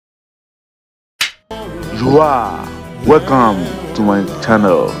Bonjour, welcome to my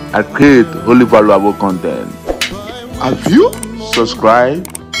channel. I create highly valuable content. Have you subscribed?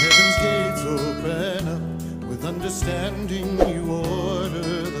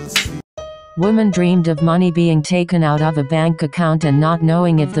 Woman dreamed of money being taken out of a bank account and not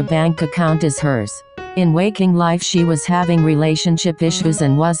knowing if the bank account is hers. In waking life she was having relationship issues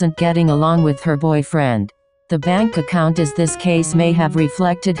and wasn't getting along with her boyfriend. The bank account in this case may have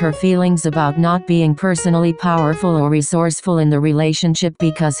reflected her feelings about not being personally powerful or resourceful in the relationship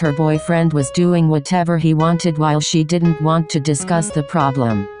because her boyfriend was doing whatever he wanted while she didn't want to discuss the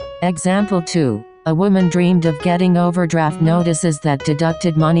problem. Example 2. A woman dreamed of getting overdraft notices that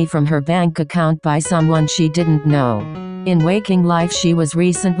deducted money from her bank account by someone she didn't know. In waking life she was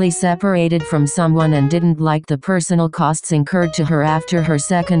recently separated from someone and didn't like the personal costs incurred to her after her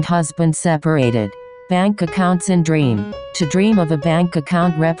second husband separated. Bank accounts in dream. To dream of a bank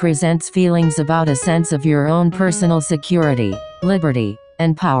account represents feelings about a sense of your own personal security, liberty,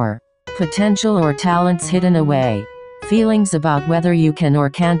 and power. Potential or talents hidden away. Feelings about whether you can or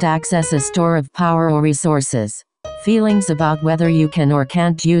can't access a store of power or resources. Feelings about whether you can or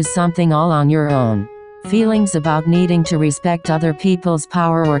can't use something all on your own. Feelings about needing to respect other people's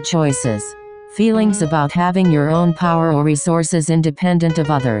power or choices. Feelings about having your own power or resources independent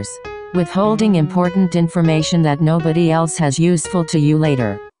of others. Withholding important information that nobody else has useful to you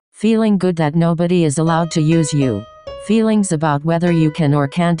later. Feeling good that nobody is allowed to use you. Feelings about whether you can or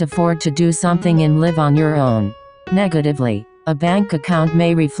can't afford to do something and live on your own. Negatively, a bank account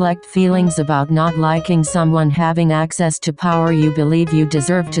may reflect feelings about not liking someone having access to power you believe you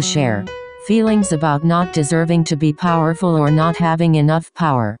deserve to share. Feelings about not deserving to be powerful or not having enough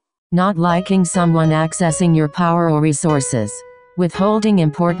power. Not liking someone accessing your power or resources. Withholding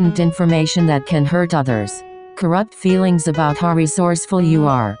important information that can hurt others. Corrupt feelings about how resourceful you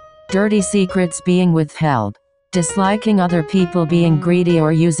are. Dirty secrets being withheld. Disliking other people being greedy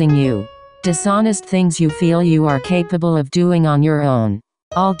or using you. Dishonest things you feel you are capable of doing on your own.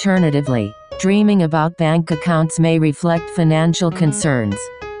 Alternatively, dreaming about bank accounts may reflect financial concerns.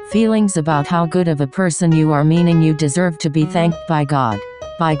 Feelings about how good of a person you are, meaning you deserve to be thanked by God.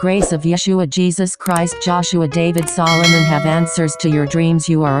 By grace of Yeshua Jesus Christ, Joshua, David, Solomon have answers to your dreams.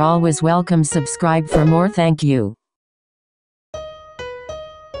 You are always welcome. Subscribe for more. Thank you.